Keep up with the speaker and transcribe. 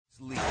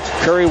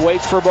Curry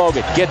waits for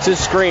Bogut, gets his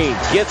screen,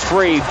 gets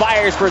free,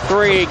 fires for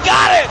three,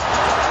 got it!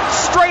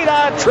 Straight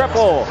on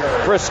triple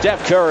for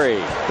Steph Curry.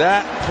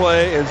 That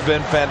play has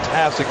been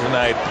fantastic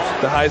tonight,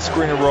 the high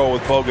screen and roll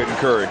with Bogut and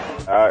Curry.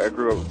 I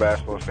grew up a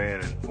basketball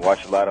fan and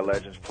watched a lot of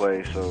legends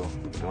play, so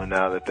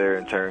now that they're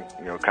in turn,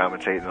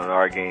 commentating on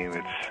our game,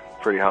 it's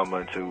pretty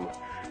humbling to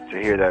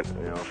hear that,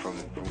 from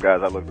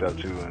guys I looked up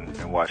to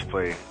and watched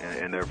play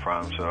in their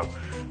prime. So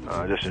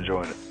just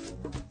enjoying it.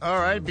 All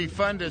right, it'd be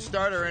fun to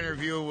start our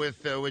interview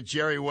with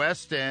Jerry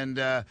West.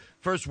 And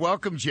first,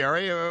 welcome,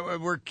 Jerry.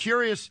 We're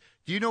curious,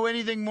 do you know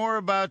anything more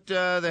about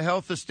the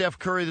health of Steph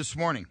Curry this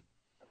morning?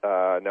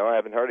 No, I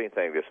haven't heard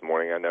anything this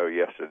morning. I know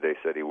yesterday they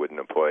said he wouldn't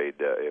have played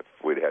if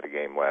we'd had a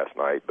game last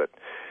night. But,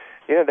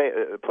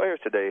 the players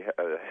today,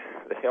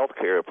 the health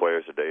care of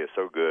players today is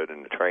so good,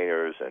 and the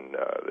trainers and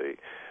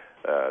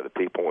the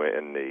people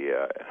in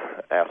the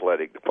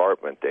athletic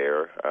department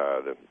there,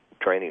 the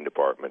training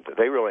department,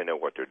 they really know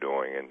what they're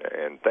doing,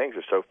 and things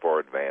are so far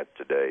advanced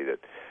today that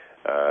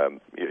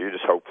you're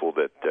just hopeful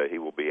that he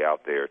will be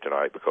out there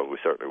tonight, because we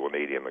certainly will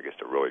need him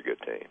against a really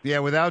good team. Yeah,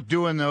 without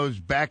doing those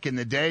back in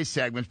the day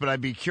segments, but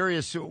I'd be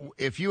curious,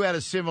 if you had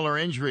a similar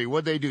injury,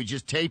 what'd they do?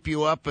 Just tape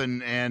you up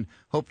and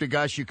hope to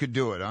gosh you could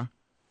do it, huh?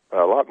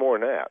 A lot more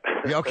than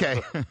that.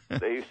 Okay.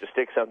 They used to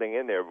stick something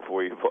in there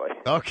before you play.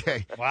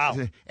 Okay. Wow.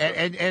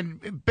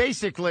 And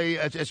basically,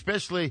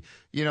 especially,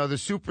 the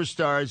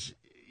superstars,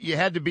 you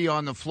had to be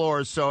on the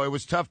floor, so it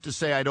was tough to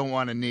say I don't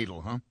want a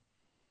needle, huh?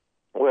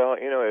 Well,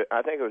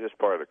 I think it was just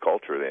part of the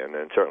culture then,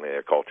 and certainly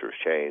the culture has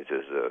changed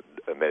as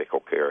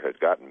medical care has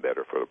gotten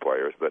better for the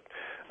players. But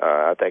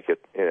I think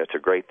it's a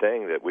great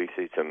thing that we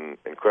see some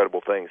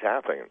incredible things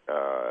happening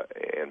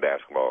in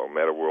basketball.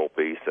 Meta world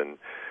peace and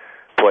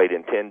played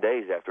in 10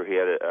 days after he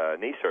had a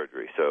knee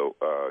surgery. So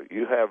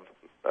you have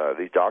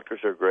these doctors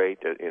are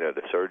great.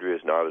 The surgery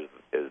is not as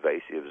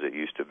invasive as it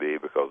used to be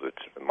because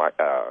it's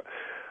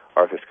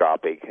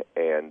arthroscopic,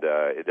 and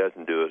it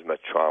doesn't do as much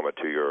trauma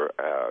to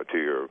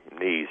your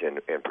knees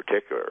in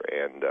particular.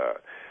 And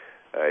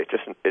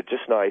it's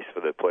just nice for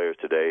the players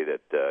today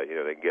that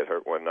they can get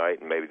hurt one night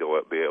and maybe they'll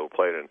be able to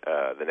play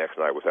the next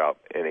night without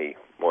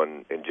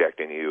anyone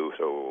injecting you,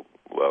 so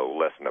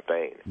lessen the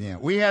pain. Yeah,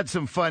 we had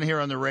some fun here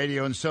on the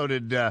radio, and so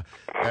did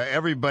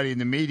everybody in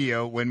the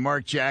media when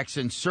Mark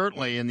Jackson,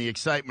 certainly in the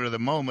excitement of the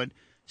moment,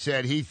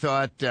 said he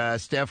thought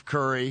Steph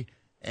Curry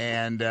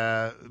and,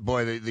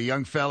 the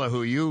young fella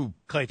who you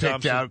picked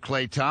out,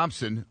 Klay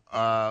Thompson,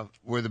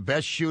 were the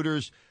best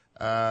shooters.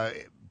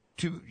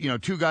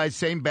 Two guys,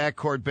 same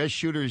backcourt, best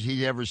shooters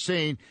he'd ever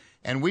seen.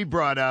 And we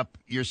brought up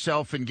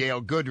yourself and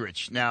Gail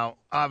Goodrich. Now,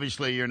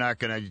 obviously, you're not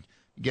going to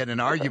get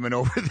an argument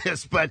over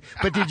this, but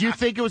did you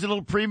think it was a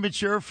little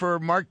premature for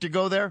Mark to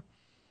go there?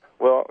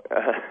 Well,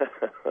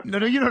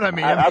 no, you know what I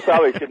mean. I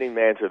probably shouldn't even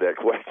answer that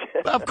question.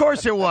 Of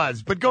course it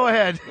was, but go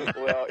ahead.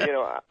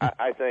 Well,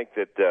 I think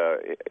that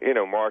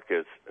Mark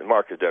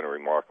has done a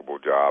remarkable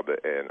job,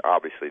 and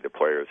obviously the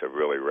players have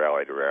really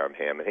rallied around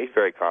him, and he's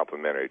very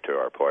complimentary to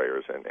our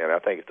players, and I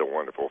think it's a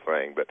wonderful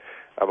thing. But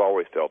I've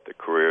always felt that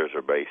careers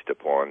are based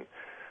upon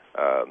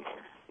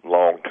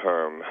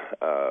long-term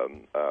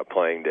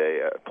playing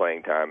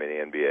time in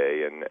the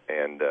NBA,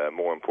 and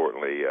more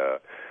importantly,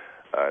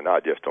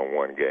 not just on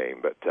one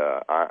game. But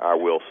I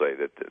will say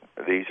that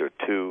these are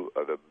two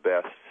of the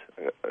best.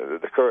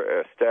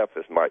 Steph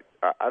is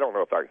I don't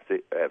know if I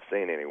have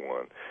seen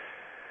anyone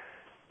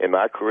in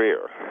my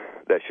career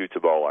that shoots a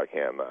ball like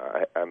him.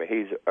 I mean,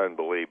 he's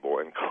unbelievable.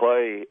 And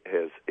Klay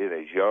is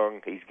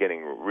young. He's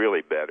getting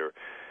really better.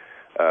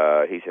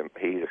 He's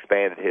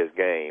expanded his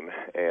game.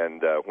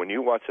 And when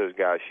you watch those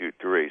guys shoot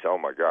threes, oh,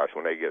 my gosh,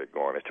 when they get it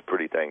going, it's a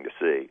pretty thing to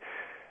see.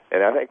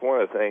 And I think one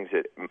of the things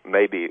that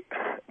maybe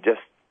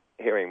just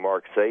hearing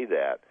Mark say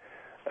that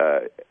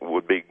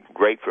would be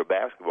great for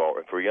basketball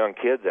and for young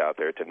kids out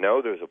there to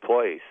know there's a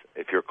place,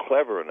 if you're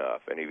clever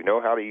enough and if you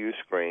know how to use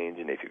screens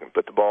and if you can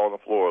put the ball on the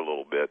floor a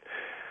little bit,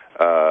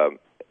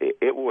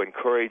 it will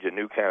encourage a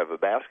new kind of a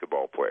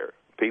basketball player,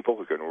 people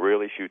who can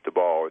really shoot the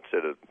ball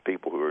instead of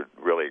people who are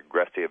really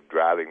aggressive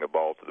driving the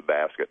ball to the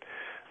basket.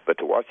 But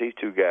to watch these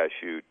two guys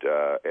shoot,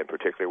 and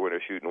particularly when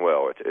they're shooting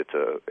well,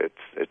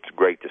 it's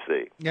great to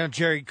see.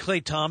 Jerry,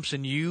 Klay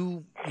Thompson,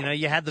 you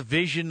had the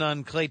vision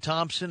on Klay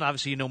Thompson.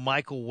 Obviously, you know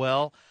Michael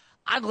well.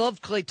 I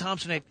loved Klay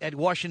Thompson at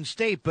Washington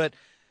State, but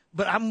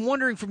I'm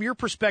wondering from your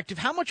perspective,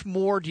 how much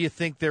more do you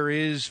think there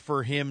is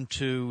for him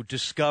to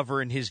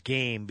discover in his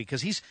game?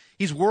 Because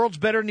he's worlds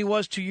better than he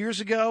was 2 years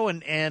ago,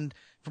 and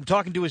from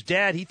talking to his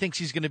dad, he thinks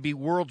he's going to be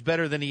worlds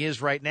better than he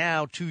is right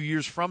now 2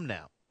 years from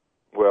now.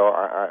 Well,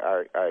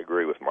 I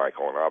agree with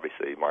Michael, and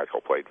obviously Michael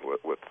played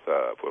with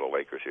the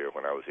Lakers here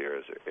when I was here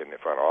in the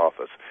front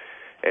office.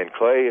 And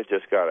Klay has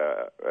just got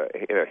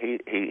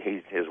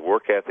his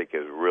work ethic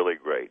is really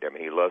great. I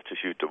mean, he loves to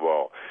shoot the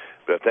ball.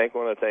 But I think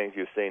one of the things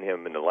you've seen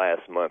him in the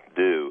last month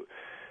do,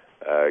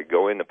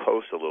 go in the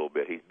post a little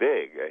bit. He's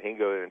big. He can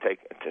go in and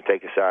take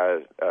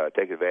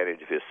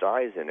advantage of his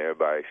size in there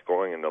by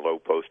scoring in the low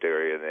post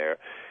area in there.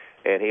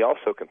 And he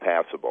also can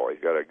pass the ball.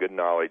 He's got a good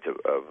knowledge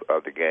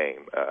of the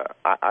game.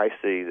 I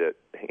see that,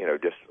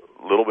 just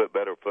little bit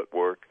better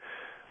footwork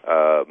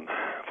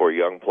for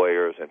young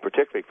players, and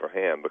particularly for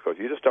him, because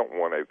you just don't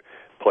want a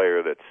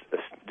player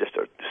that's just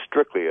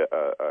strictly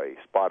a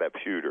spot-up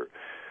shooter.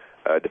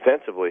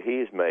 Defensively,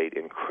 he's made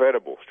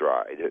incredible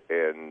strides,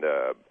 and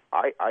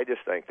I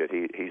just think that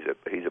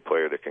he's a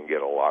player that can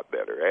get a lot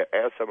better,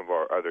 as some of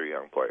our other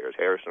young players.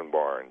 Harrison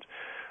Barnes,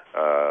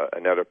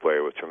 another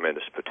player with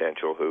tremendous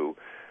potential, who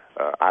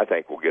I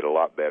think will get a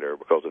lot better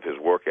because of his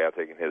work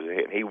ethic,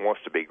 and he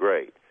wants to be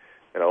great.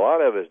 And a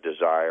lot of his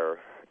desire,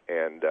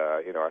 and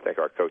I think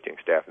our coaching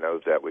staff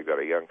knows that. We've got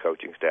a young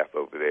coaching staff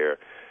over there,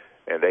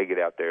 and they get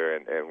out there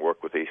and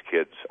work with these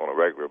kids on a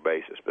regular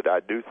basis. But I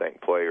do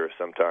think players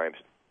sometimes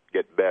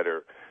get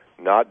better,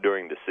 not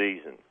during the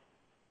season,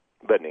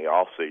 but in the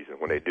off season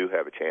when they do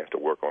have a chance to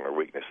work on their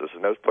weaknesses.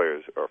 And those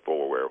players are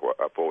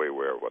fully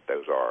aware of what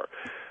those are.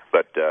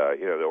 But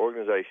the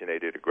organization, they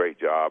did a great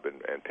job in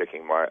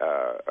picking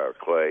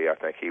Clay. I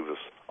think he was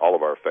all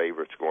of our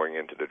favorites going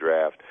into the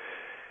draft,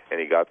 and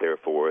he got there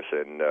for us,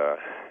 and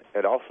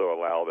it also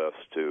allowed us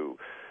to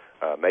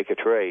make a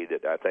trade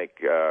that I think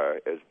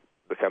is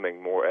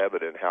becoming more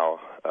evident how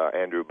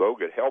Andrew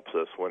Bogut helps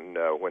us when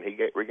he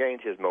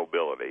regains his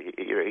mobility.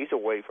 He's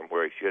away from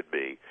where he should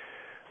be,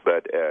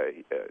 but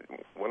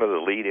one of the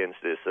lead-ins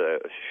to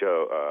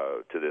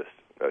this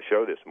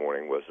show this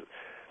morning was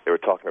they were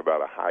talking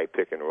about a high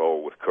pick and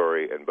roll with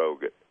Curry and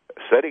Bogut.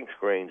 Setting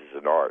screens is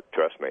an art,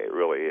 trust me, it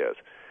really is.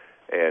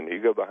 And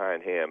you go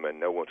behind him, and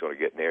no one's going to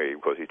get near you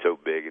because he's so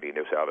big, and he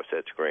knows how to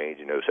set screens.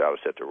 He knows how to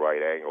set the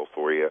right angle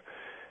for you.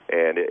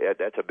 And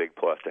that's a big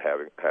plus to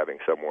having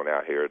someone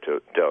out here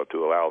to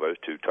allow those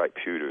two type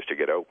shooters to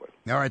get open.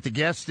 All right, the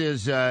guest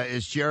is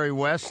Jerry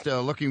West.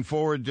 Looking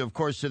forward, of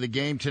course, to the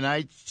game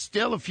tonight.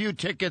 Still a few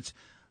tickets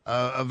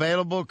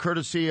available,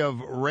 courtesy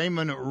of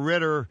Raymond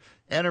Ritter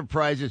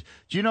Enterprises.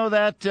 Do you know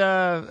that,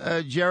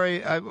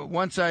 Jerry?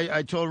 Once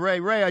I told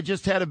Ray, I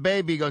just had a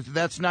baby. He goes,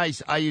 "That's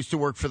nice. I used to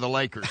work for the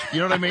Lakers." You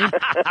know what I mean?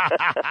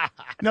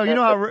 No, you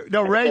know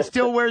how Ray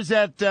still wears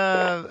that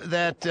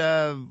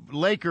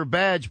Laker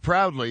badge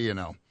proudly. You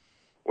know.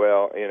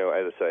 Well,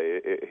 as I say,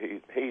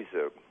 he's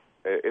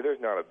there's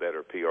not a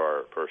better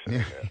PR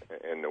person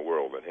in the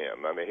world than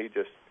him. I mean, he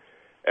just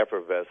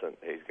effervescent.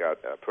 He's got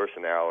a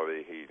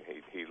personality.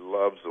 He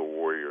loves the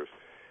Warriors.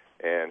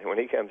 And when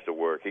he comes to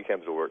work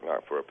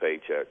not for a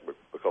paycheck, but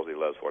because he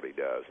loves what he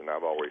does. And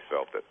I've always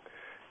felt that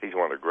he's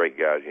one of the great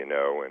guys, and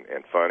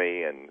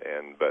funny.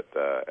 But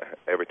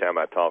every time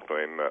I talk to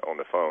him on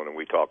the phone, and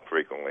we talk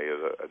frequently,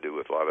 as I do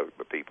with a lot of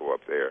the people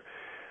up there,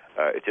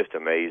 it's just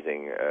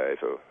amazing.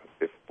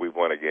 If we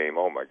won a game,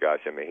 oh my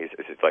gosh! I mean,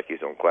 it's like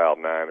he's on cloud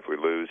nine. If we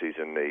lose, he's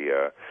in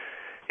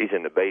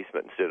the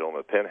basement instead on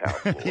the penthouse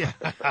floor. Yeah.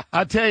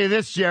 I'll tell you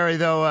this, Jerry,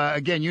 though,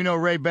 again, you know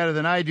Ray better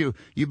than I do.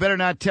 You better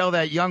not tell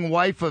that young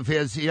wife of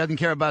his he doesn't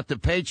care about the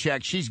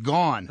paycheck. She's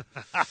gone.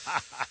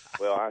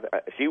 Well,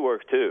 she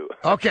works too.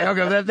 Okay,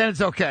 then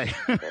it's okay.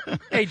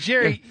 Hey,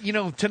 Jerry,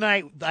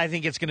 tonight I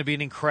think it's going to be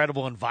an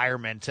incredible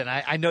environment. And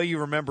I know you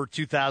remember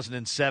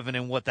 2007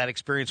 and what that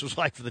experience was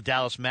like for the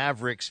Dallas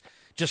Mavericks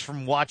just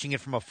from watching it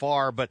from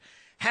afar. But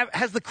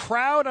has the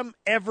crowd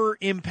ever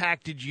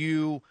impacted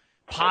you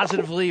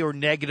positively or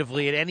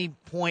negatively at any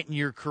point in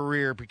your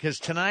career? Because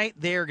tonight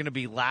they're going to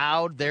be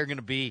loud. They're going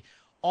to be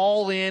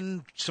all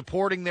in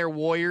supporting their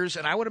Warriors.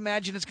 And I would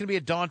imagine it's going to be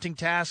a daunting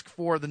task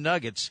for the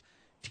Nuggets.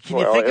 Can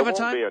you think of a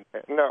time? As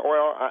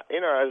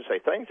I say,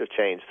 things have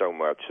changed so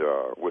much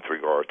with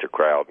regard to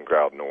crowd and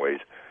crowd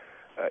noise.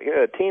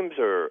 Teams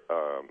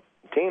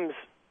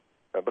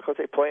because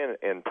they play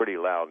in pretty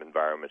loud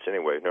environments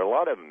anyway. There are a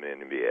lot of them in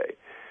the NBA.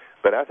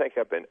 But I think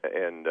up in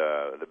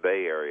the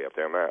Bay Area up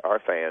there, our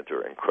fans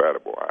are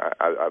incredible.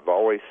 I've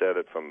always said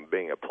it, from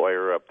being a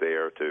player up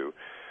there to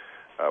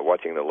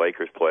watching the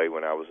Lakers play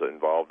when I was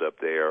involved up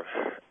there.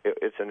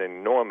 It's an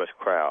enormous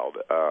crowd.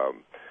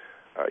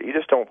 You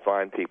just don't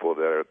find people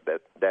that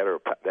are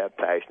that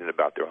passionate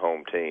about their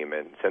home team.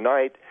 And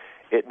tonight,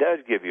 it does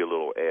give you a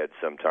little edge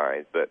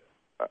sometimes. But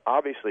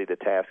obviously, the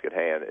task at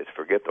hand is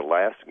forget the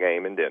last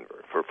game in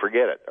Denver.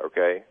 Forget it,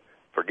 okay?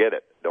 Forget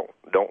it. Don't.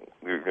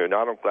 You're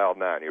not on cloud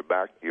nine. You're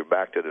back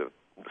to the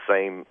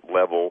same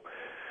level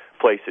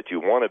place that you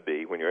want to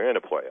be when you're in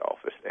a playoff.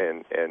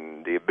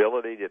 And the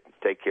ability to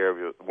take care of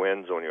your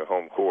wins on your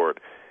home court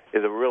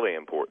is a really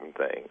important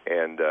thing.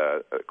 And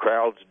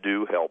crowds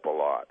do help a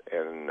lot.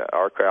 And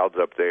our crowds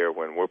up there,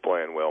 when we're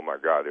playing well, my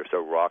God, they're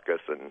so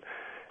raucous and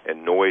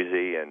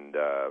noisy. And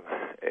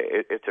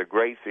it's a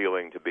great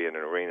feeling to be in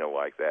an arena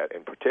like that,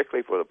 and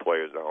particularly for the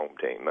players of the home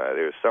team.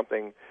 There's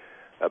something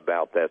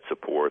about that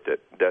support that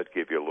does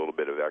give you a little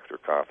bit of extra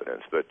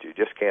confidence, but you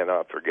just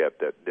cannot forget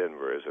that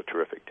Denver is a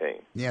terrific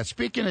team. Yeah,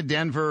 speaking of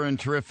Denver and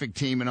terrific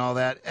team and all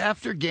that,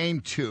 after Game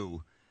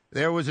 2,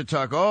 there was a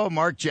talk,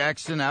 Mark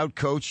Jackson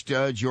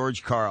outcoached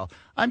George Karl.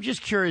 I'm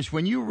just curious,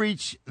 when you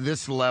reach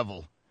this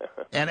level,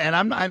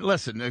 and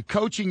listen,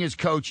 coaching is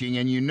coaching,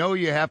 and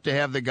you have to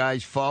have the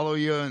guys follow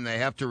you and they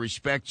have to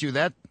respect you.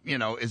 That,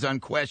 is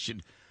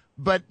unquestioned.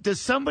 But does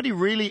somebody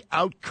really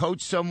outcoach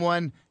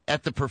someone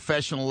at the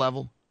professional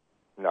level?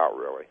 Not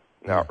really.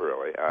 Not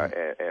really.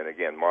 And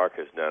again, Mark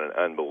has done an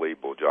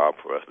unbelievable job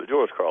for us. But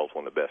George Karl's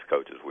one of the best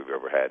coaches we've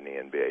ever had in the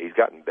NBA. He's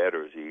gotten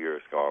better as the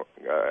years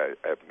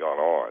have gone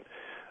on.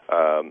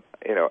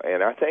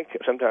 And I think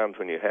sometimes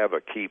when you have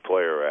a key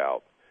player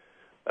out,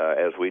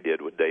 as we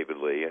did with David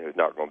Lee, and who's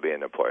not going to be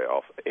in the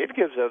playoffs, it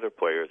gives other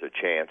players a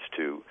chance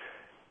to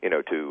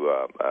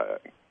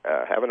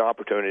have an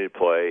opportunity to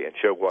play and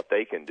show what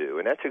they can do,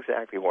 and that's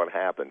exactly what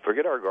happened.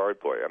 Forget our guard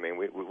play. I mean,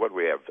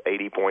 we have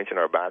 80 points in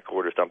our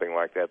backcourt or something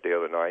like that the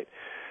other night.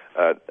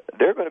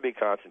 They're going to be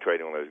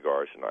concentrating on those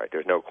guards tonight.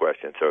 There's no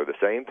question. So the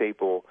same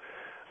people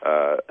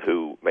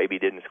who maybe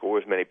didn't score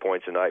as many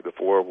points the night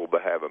before will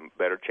have a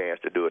better chance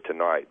to do it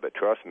tonight. But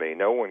trust me,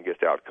 no one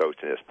gets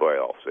out-coached in this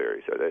playoff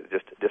series. So that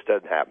just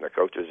doesn't happen. The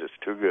coaches is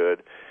too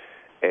good.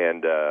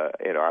 And,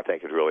 I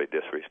think it's really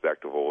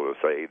disrespectful to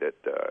say that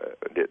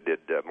did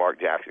Mark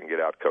Jackson get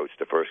out-coached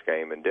the first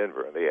game in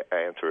Denver? And the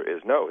answer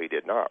is no, he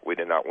did not. We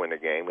did not win the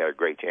game. We had a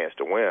great chance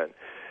to win.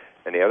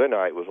 And the other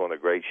night was one of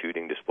the great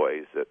shooting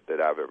displays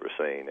that I've ever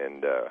seen.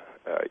 And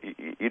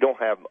you don't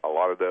have a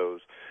lot of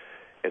those.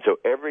 And so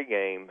every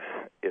game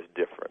is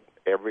different.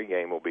 Every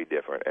game will be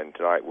different, and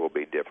tonight will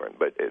be different.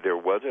 But there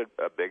was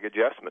a big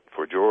adjustment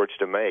for George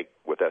to make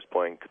with us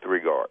playing three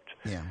guards.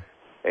 Yeah.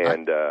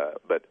 And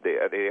but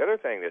the other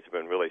thing that's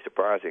been really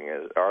surprising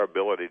is our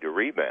ability to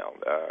rebound.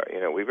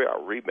 We've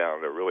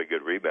rebounded a really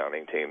good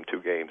rebounding team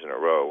 2 games in a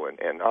row,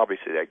 and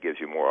obviously that gives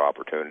you more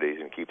opportunities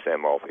and keeps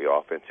them off the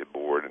offensive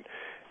board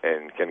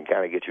and can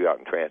kind of get you out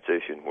in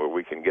transition where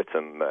we can get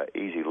some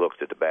easy looks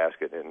at the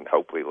basket and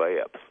hopefully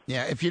layups.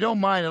 Yeah, if you don't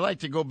mind, I'd like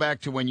to go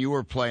back to when you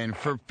were playing.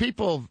 For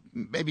people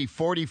maybe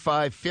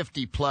 45,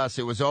 50 plus,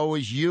 it was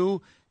always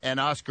you and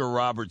Oscar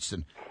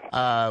Robertson.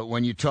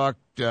 When you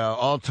talked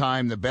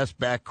all-time, the best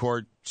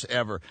backcourts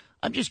ever.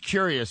 I'm just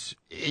curious,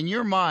 in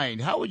your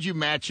mind, how would you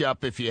match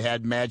up if you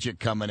had Magic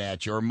coming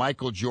at you, or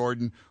Michael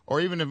Jordan, or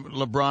even if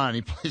LeBron?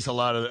 He plays a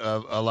lot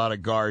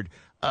of guard.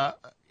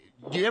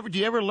 Do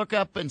you ever look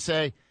up and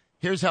say,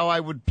 "Here's how I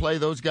would play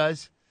those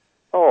guys"?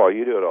 Oh,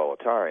 you do it all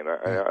the time.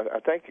 I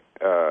think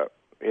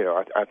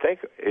I think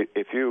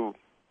if you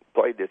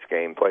played this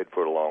game, played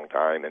for a long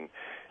time, and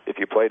if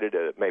you played it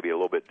at maybe a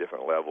little bit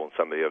different level than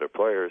some of the other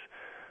players.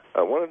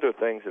 One of the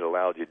things that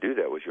allowed you to do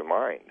that was your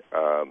mind.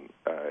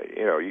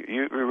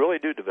 You really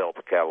do develop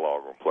a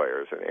catalog of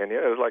players, and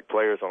it was like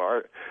players on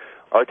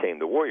our team,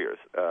 the Warriors,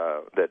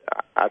 that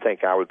I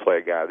think I would play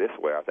a guy this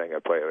way. I think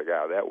I'd play a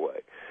guy that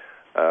way.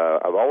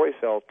 I've always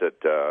felt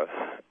that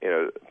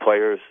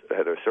players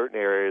there are certain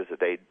areas that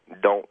they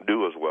don't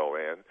do as well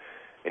in,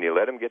 and you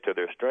let them get to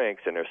their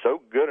strengths, and they're so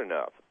good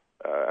enough.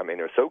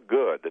 They're so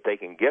good that they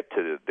can get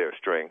to their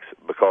strengths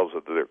because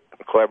of their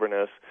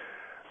cleverness.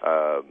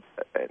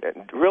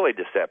 And really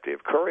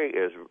deceptive. Curry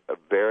is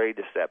very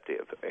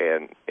deceptive,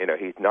 and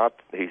he's not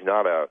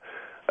a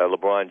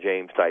LeBron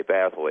James type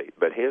athlete,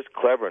 but his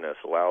cleverness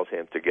allows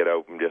him to get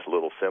open just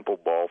little simple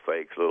ball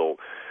fakes, little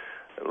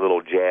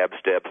jab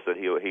steps that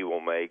he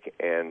will make,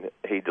 and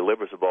he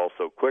delivers the ball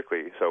so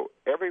quickly. So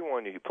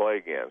everyone you play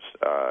against,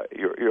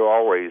 you're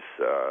always,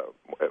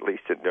 at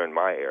least during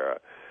my era.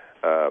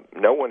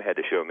 No one had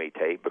to show me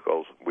tape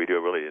because we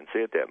really didn't see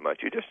it that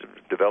much. You just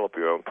develop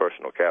your own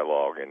personal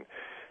catalog,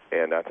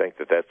 and I think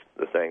that's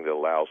the thing that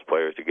allows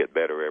players to get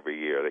better every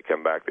year. They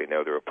come back, they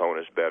know their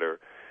opponents better,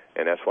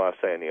 and that's why I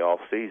say in the off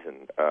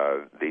season,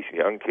 these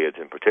young kids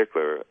in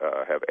particular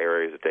have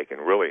areas that they can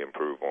really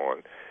improve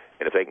on.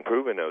 And if they can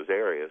improve in those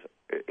areas,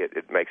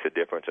 it makes a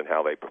difference in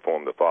how they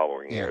perform the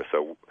following year.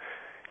 So,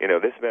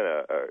 this has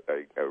been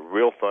a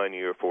real fun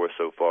year for us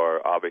so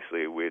far.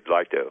 Obviously, we'd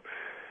like to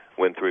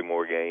win 3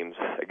 more games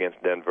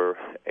against Denver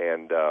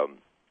and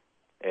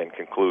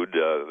conclude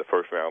the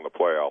first round of the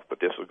playoff. But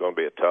this is going to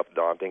be a tough,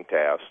 daunting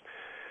task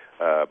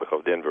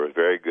because Denver is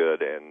very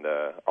good, and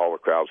all the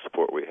crowd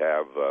support we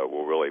have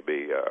will really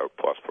be a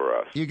plus for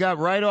us. You got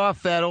right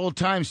off that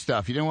old-time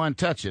stuff. You didn't want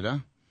to touch it, huh?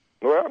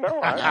 Well, no,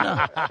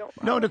 I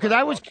don't. No, because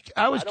I was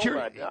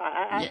curious.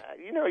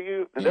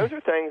 Those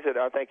are things that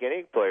I think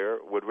any player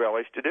would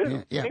relish to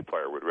do. Yeah. Any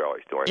player would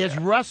relish doing. Is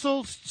that.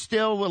 Russell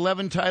still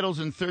 11 titles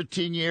in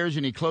 13 years,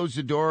 and he closed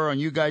the door on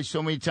you guys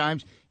so many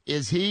times?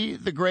 Is he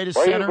the greatest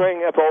center? What are you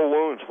bringing up old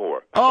wounds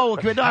for? Oh,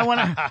 okay. No, I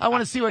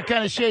want to see what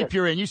kind of shape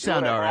you're in. You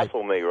sound all right.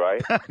 Hassle me,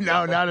 right?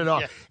 No, not at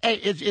all. Yeah. Hey,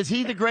 is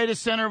he the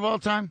greatest center of all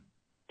time?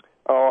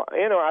 Oh,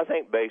 I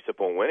think based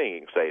upon winning, you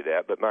can say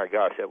that. But my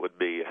gosh, that would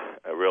be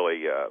a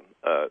really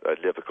a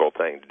difficult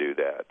thing to do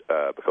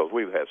that because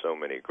we've had so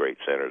many great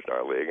centers in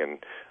our league, and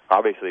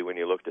obviously, when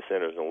you look at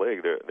centers in the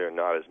league, there are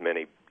not as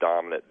many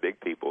dominant big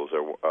people as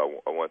there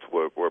once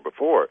were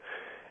before.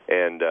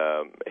 And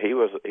he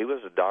was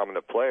a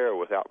dominant player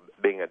without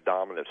being a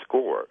dominant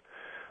scorer.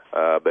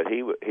 But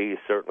he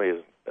certainly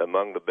is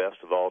among the best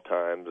of all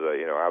times.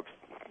 I've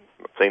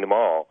seen them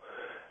all.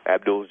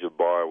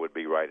 Abdul-Jabbar would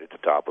be right at the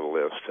top of the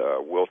list.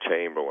 Will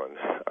Chamberlain,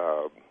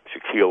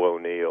 Shaquille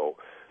O'Neal,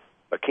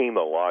 Akeem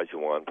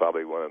Olajuwon,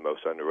 probably one of the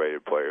most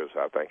underrated players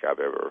I think I've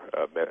ever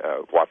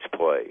watched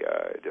play.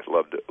 Just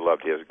loved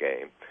his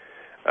game.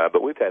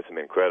 But we've had some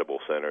incredible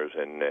centers,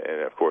 and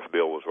of course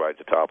Bill was right at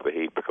the top of the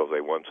heap because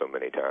they won so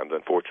many times,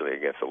 unfortunately,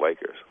 against the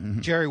Lakers.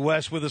 Mm-hmm. Jerry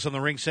West with us on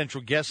the Ring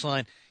Central guest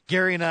line.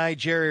 Gary and I,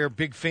 Jerry, are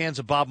big fans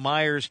of Bob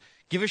Myers.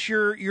 Give us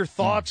your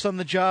thoughts on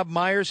the job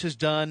Myers has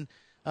done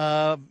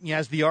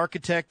as the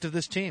architect of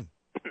this team.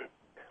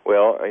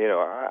 Well,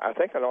 I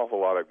think an awful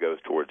lot of it goes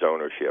towards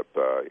ownership.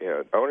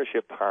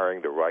 Ownership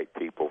hiring the right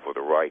people for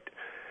the right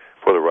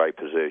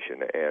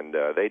position, and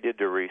they did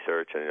their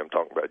research. And I'm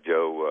talking about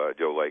Joe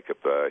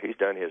Lacob. He's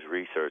done his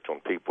research on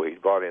people. He's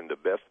brought in the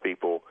best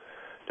people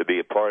to be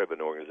a part of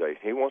an organization.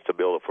 He wants to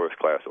build a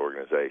first-class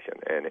organization,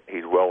 and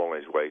he's well on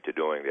his way to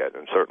doing that.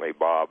 And certainly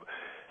Bob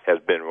has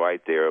been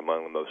right there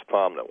among the most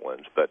prominent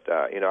ones. But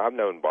I've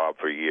known Bob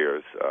for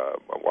years,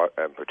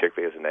 and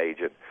particularly as an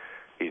agent.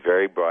 He's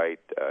very bright,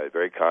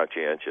 very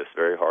conscientious,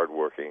 very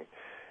hardworking,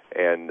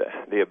 and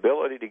the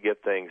ability to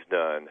get things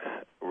done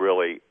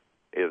really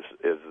is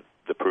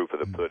the proof of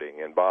the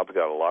pudding. And Bob's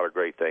got a lot of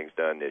great things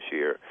done this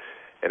year,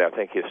 and I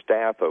think his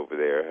staff over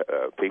there,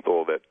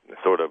 people that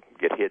sort of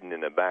get hidden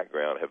in the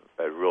background,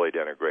 have really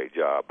done a great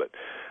job. But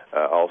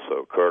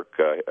also Kirk,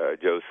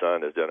 Joe's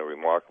son, has done a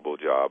remarkable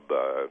job.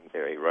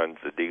 He runs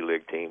the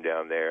D-League team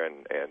down there,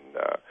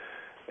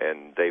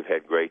 and they've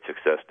had great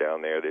success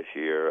down there this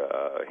year.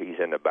 He's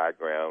in the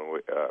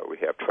background. We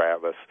have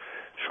Travis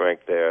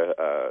Slink there,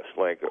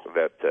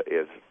 that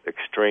is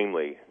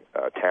extremely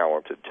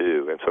talented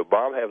too. And so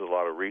Bob has a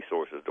lot of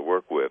resources to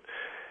work with.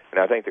 And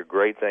I think the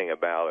great thing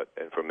about it,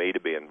 and for me to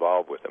be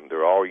involved with them,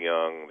 they're all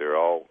young.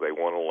 They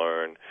want to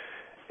learn.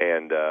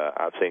 And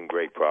I've seen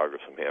great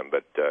progress from him.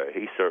 But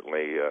he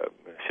certainly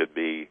should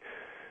be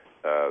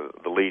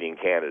the leading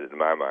candidate in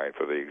my mind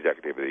for the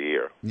Executive of the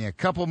Year. Yeah, a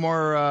couple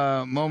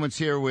more moments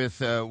here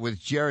with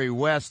Jerry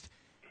West,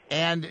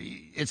 and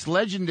it's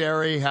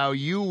legendary how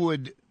you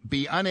would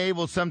be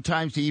unable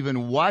sometimes to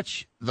even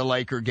watch the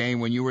Laker game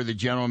when you were the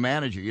general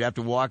manager. You'd have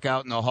to walk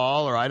out in the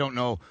hall, or I don't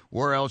know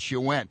where else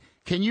you went.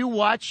 Can you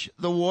watch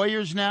the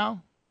Warriors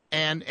now?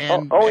 Yeah.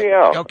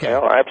 Okay.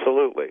 Well,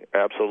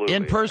 absolutely.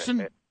 In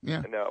person?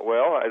 Yeah. No,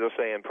 well, as I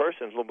say, in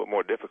person it's a little bit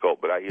more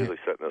difficult, but I usually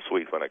sit in the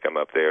suite when I come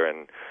up there,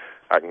 and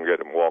I can get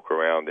them walk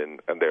around in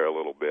there a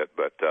little bit.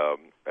 But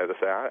as I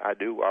say,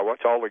 I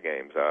watch all the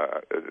games.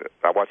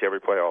 I watch every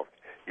playoff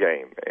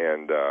game,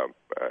 and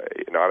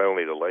not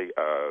only the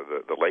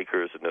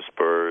Lakers and the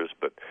Spurs,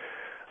 but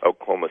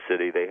Oklahoma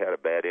City. They had a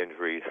bad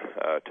injury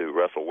to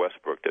Russell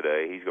Westbrook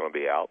today. He's going to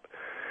be out.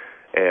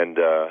 And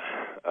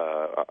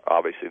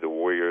obviously the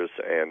Warriors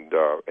and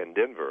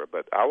Denver.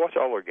 But I watch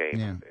all their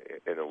games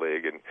in the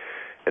league, and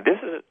this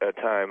is a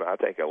time, I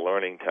think, a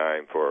learning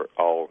time for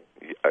all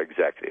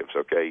executives.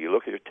 Okay, you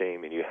look at your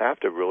team, and you have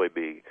to really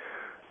be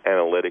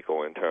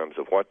analytical in terms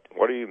of what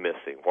are you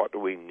missing, what do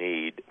we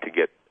need to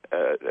get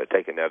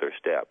take another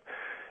step.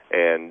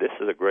 And this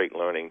is a great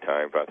learning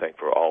time, I think,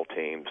 for all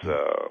teams,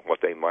 what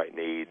they might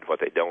need, what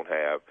they don't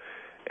have.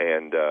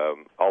 And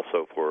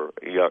also for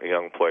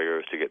young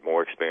players to get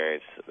more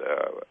experience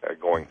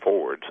going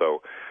forward.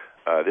 So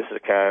this is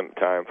a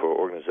time for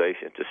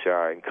organizations to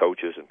shine,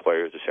 coaches and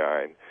players to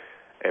shine,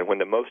 and when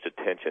the most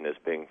attention is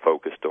being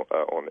focused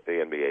on the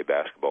NBA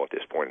basketball at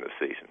this point in the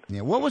season.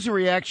 Yeah. What was the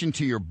reaction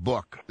to your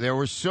book? There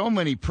were so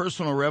many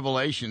personal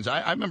revelations.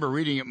 I remember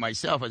reading it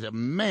myself. I said,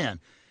 man,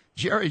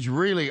 Jerry's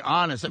really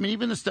honest. I mean,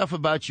 even the stuff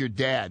about your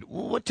dad.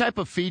 What type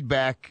of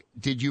feedback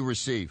did you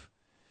receive?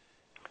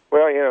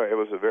 Well, it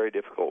was a very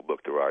difficult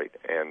book to write,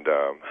 and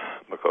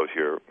because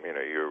you're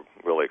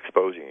really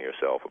exposing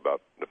yourself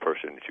about the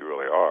person that you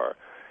really are,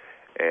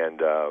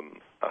 and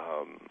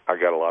I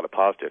got a lot of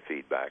positive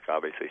feedback.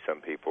 Obviously, some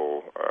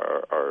people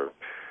are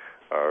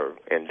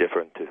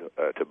indifferent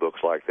to books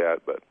like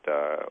that, but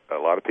a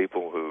lot of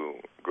people who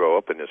grow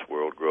up in this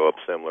world grow up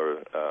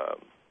similar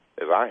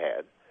as I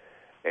had,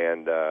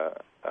 and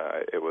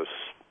it was.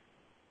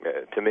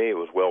 To me, it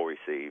was well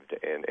received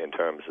in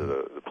terms of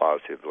the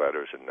positive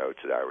letters and notes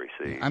that I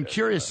received. I'm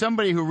curious,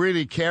 somebody who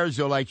really cares,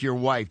 though, like your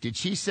wife, did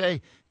she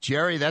say,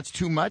 Jerry, that's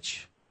too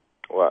much?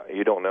 Well,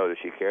 you don't know that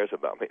she cares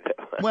about me that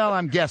much. Well,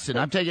 I'm guessing.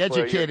 I'm taking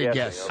educated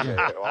guess. Okay.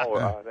 I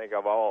think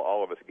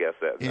all of us guess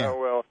that. Yeah.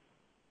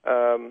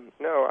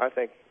 No, I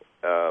think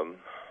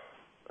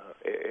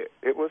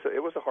it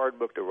was a hard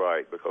book to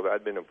write because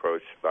I'd been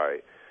approached by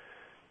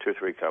 2 or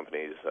 3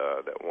 companies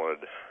that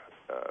wanted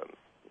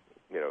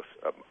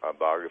a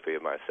biography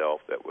of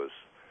myself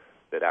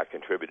that I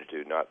contributed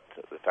to, not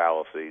the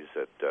fallacies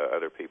that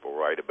other people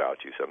write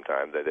about you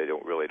sometimes, that they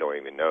don't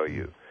even know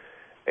you.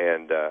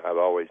 And I've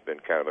always been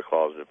kind of a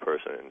closeted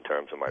person in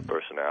terms of my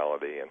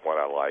personality and what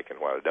I like and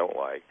what I don't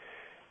like.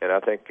 And I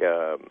think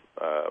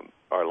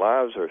our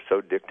lives are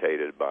so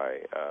dictated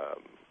by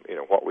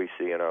what we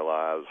see in our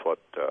lives, what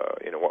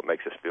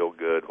makes us feel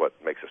good, what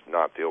makes us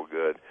not feel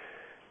good,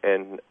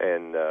 and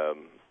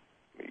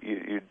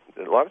you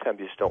a lot of times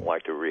you just don't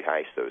like to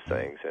rehash those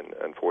things, and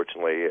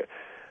unfortunately,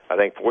 I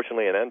think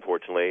fortunately and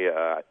unfortunately,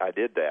 I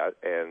did that,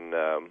 and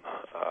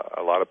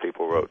a lot of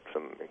people wrote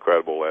some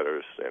incredible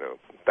letters,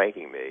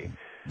 thanking me.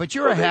 But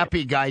you're a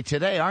happy guy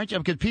today, aren't you?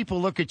 Because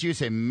people look at you and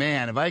say,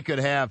 man, if I could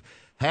have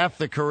half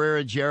the career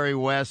of Jerry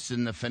West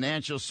and the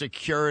financial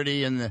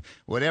security and the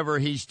whatever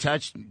he's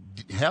touched.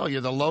 Hell, you're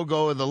the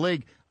logo of the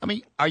league. I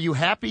mean, are you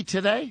happy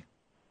today?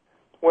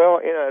 Well,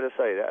 to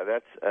say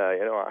that's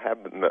I have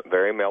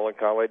very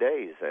melancholy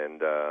days,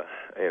 and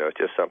it's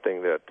just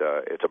something that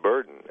it's a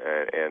burden,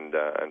 and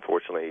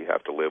unfortunately you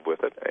have to live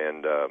with it.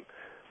 And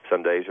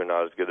some days are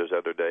not as good as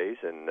other days,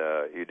 and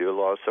you do a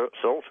lot of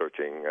soul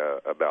searching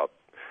about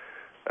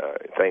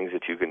things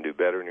that you can do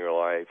better in your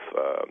life,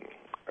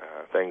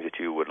 things that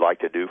you would like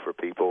to do for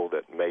people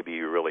that maybe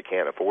you really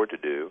can't afford to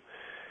do.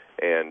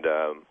 And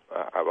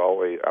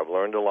I've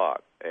learned a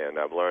lot, and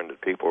I've learned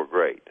that people are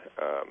great.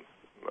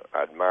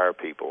 I admire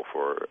people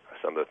for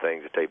some of the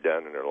things that they've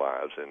done in their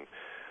lives, and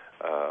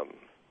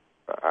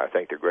I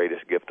think the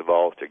greatest gift of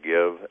all is to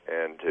give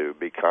and to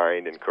be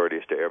kind and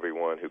courteous to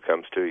everyone who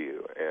comes to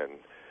you, and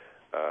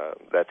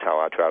that's how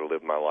I try to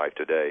live my life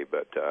today.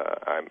 But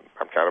I'm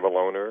kind of a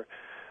loner.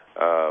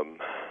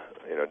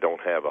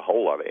 Don't have a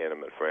whole lot of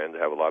intimate friends.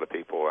 I have a lot of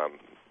people I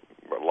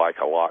like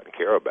a lot and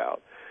care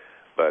about,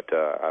 but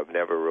I've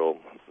never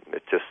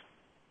it's just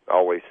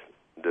always.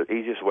 The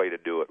easiest way to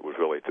do it was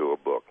really through a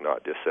book,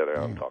 not just sit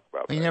down and talk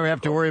about it. You never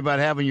have to worry about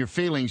having your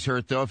feelings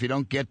hurt, though, if you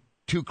don't get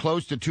too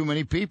close to too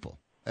many people.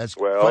 As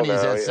funny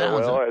as that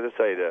sounds. Well, as I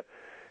say,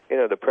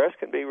 the press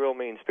can be real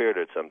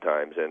mean-spirited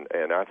sometimes,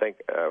 and I think,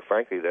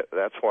 frankly,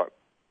 that's what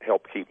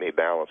helped keep me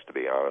balanced, to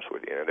be honest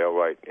with you. They'll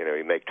write,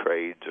 you make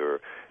trades, or,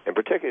 and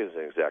particularly as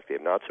an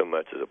executive, not so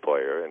much as a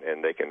player,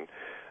 and they can,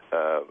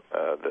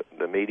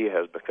 the media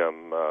has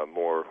become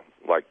more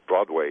like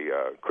Broadway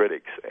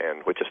critics,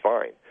 and which is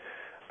fine.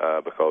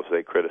 Because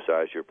they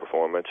criticize your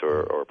performance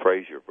or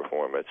praise your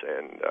performance,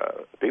 and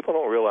people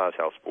don't realize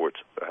how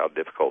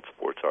difficult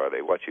sports are.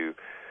 They watch you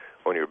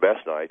on your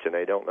best nights, and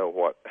they don't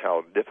know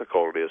how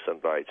difficult it is some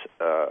nights,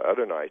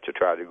 other nights, to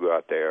try to go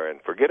out there and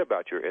forget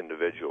about your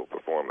individual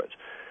performance,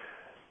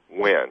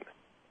 win,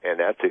 and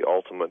that's the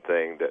ultimate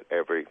thing that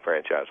every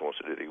franchise wants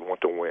to do. You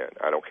want to win.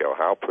 I don't care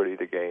how pretty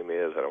the game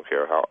is. I don't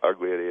care how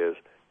ugly it is.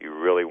 You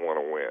really want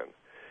to win.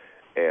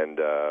 And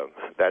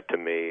that, to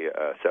me,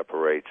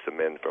 separates the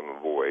men from the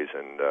boys,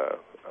 and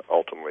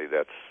ultimately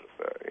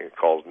it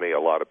caused me a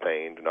lot of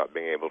pain to not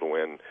being able to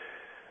win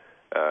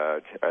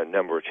a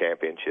number of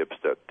championships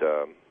that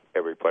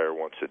every player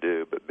wants to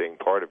do, but being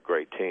part of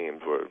great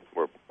teams were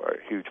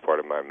a huge part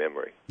of my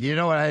memory.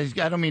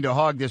 I don't mean to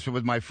hog this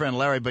with my friend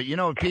Larry, but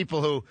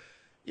people who,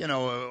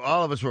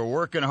 all of us were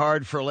working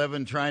hard for a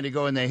living, trying to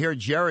go, and they hear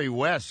Jerry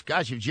West.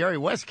 Gosh, if Jerry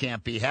West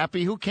can't be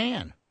happy, who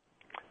can?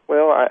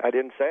 Well, I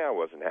didn't say I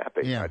wasn't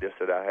happy. Yeah. I just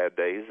said I had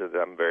days that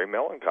I'm very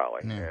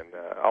melancholy, and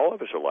all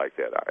of us are like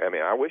that.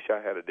 I wish I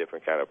had a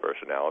different kind of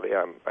personality.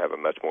 I have a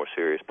much more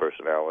serious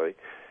personality,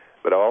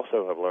 but I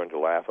also have learned to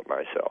laugh at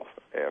myself.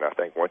 And I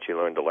think once you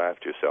learn to laugh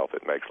at yourself,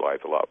 it makes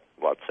life a lot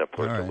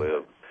simpler to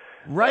live.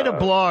 Write a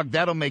blog.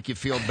 That'll make you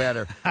feel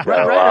better.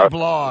 Write a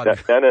blog.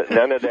 None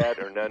of that,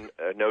 or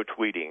no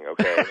tweeting.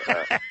 Okay.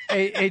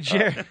 Hey,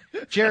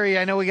 Jerry.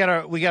 I know we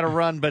gotta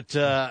run, but.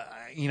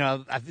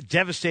 A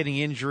devastating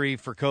injury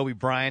for Kobe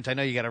Bryant. I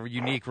know you got a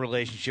unique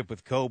relationship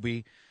with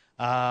Kobe.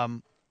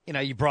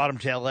 You brought him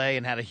to L.A.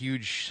 and had a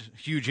huge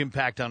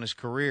impact on his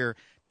career.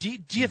 Do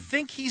you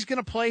think he's going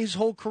to play his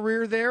whole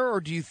career there, or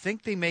do you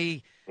think they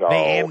may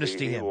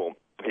amnesty him?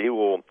 He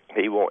will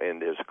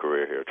end his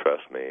career here.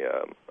 Trust me.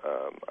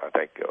 I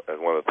think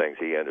one of the things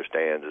he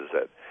understands is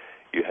that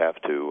you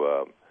have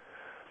to.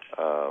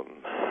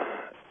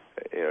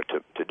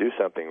 To do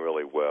something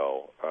really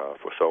well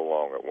for so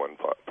long at one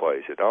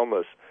place, it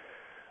almost,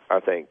 I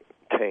think,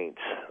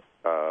 taints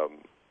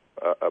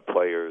a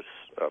player's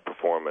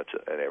performance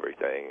and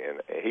everything.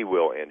 And he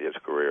will end his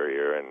career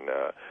here, and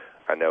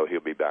I know he'll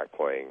be back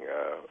playing.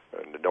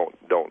 And don't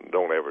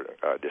ever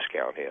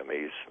discount him.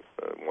 He's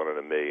one in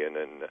a million,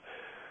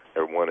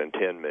 or 1 in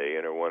 10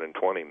 million, or 1 in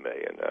 20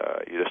 million.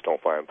 You just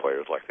don't find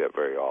players like that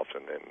very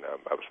often, and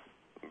I was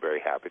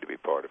very happy to be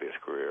part of his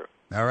career.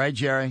 All right,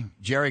 Jerry.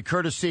 Jerry,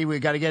 we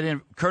got to get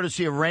in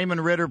courtesy of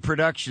Raymond Ritter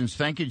Productions.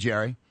 Thank you,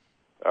 Jerry.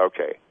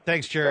 Okay.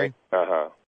 Thanks, Jerry. Uh-huh.